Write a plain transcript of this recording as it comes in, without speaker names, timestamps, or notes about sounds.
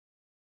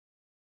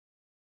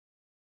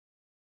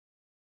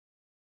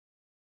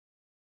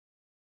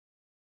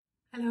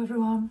Hello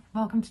everyone,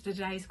 welcome to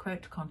today's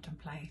quote to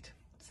contemplate.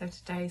 So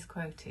today's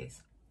quote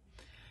is,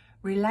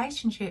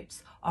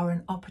 relationships are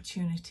an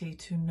opportunity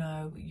to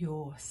know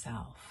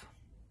yourself.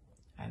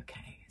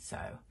 Okay, so,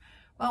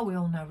 well, we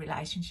all know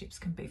relationships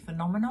can be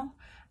phenomenal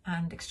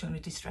and extremely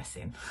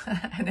distressing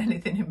and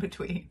anything in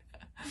between.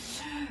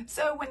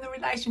 So when the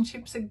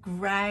relationships are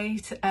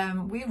great,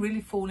 we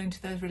really fall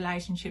into those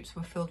relationships.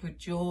 We're filled with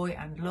joy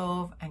and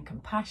love and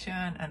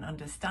compassion and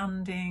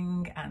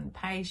understanding and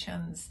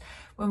patience,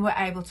 when we're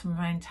able to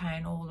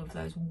maintain all of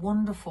those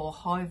wonderful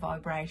high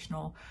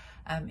vibrational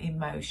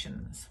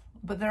emotions.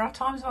 But there are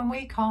times when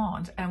we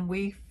can't, and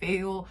we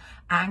feel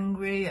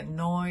angry,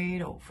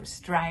 annoyed or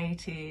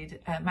frustrated,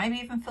 maybe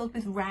even filled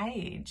with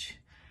rage.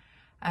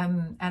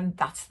 And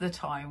that's the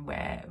time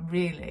where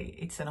really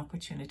it's an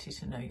opportunity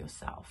to know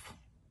yourself.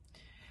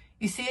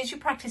 You see, as you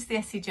practice the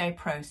SCJ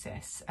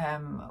process,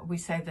 we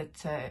say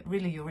that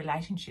really your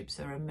relationships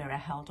are a mirror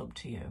held up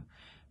to you,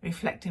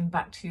 reflecting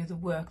back to you the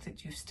work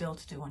that you've still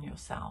to do on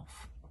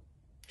yourself.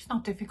 It's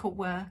not difficult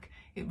work.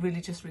 It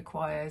really just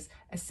requires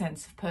a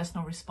sense of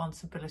personal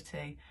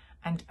responsibility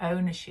and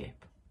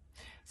ownership.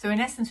 So in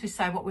essence, we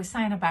say what we're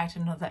saying about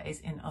another is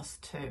in us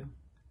too.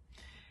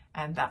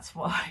 And that's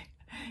why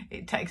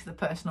it takes the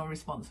personal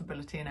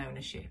responsibility and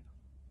ownership.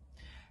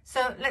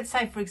 So let's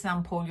say, for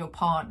example, your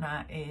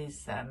partner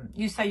is,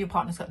 you say your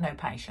partner's got no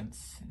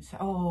patience. You say,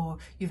 oh,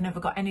 you've never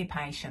got any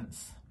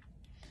patience.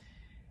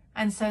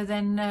 And so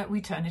then we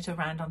turn it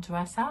around onto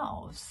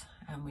ourselves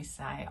and we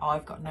say,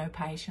 I've got no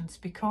patience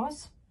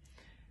because,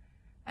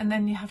 and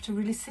then you have to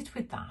really sit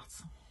with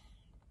that,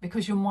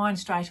 because your mind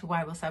straight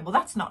away will say, well,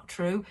 that's not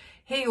true.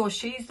 He or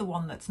she's the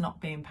one that's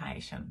not being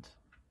patient.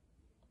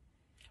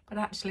 But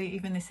actually,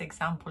 even this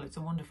example, it's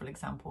a wonderful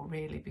example,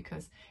 really,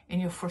 because in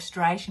your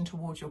frustration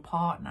towards your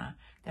partner,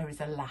 there is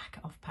a lack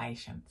of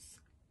patience.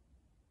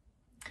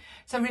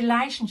 So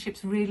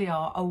relationships really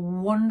are a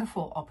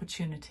wonderful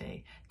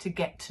opportunity to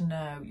get to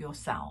know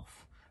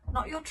yourself,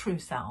 not your true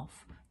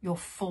self, your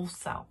false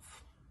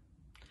self.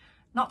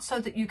 Not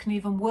so that you can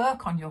even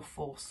work on your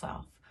false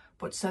self,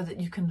 but so that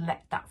you can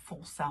let that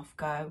false self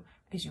go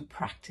as you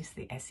practice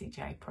the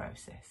SCJ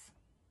process.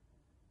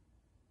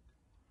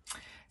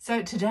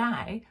 So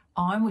today,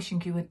 I'm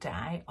wishing you a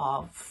day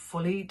of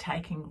fully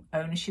taking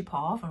ownership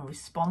of and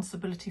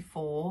responsibility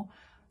for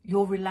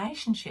your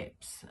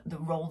relationships, the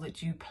role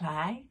that you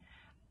play,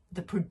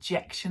 the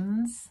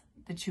projections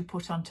that you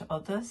put onto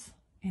others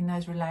in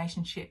those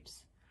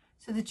relationships,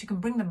 so that you can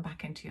bring them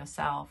back into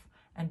yourself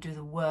and do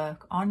the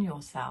work on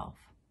yourself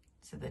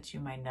so that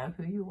you may know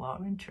who you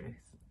are in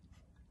truth.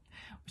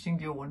 Wishing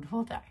you a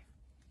wonderful day.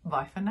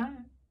 Bye for now.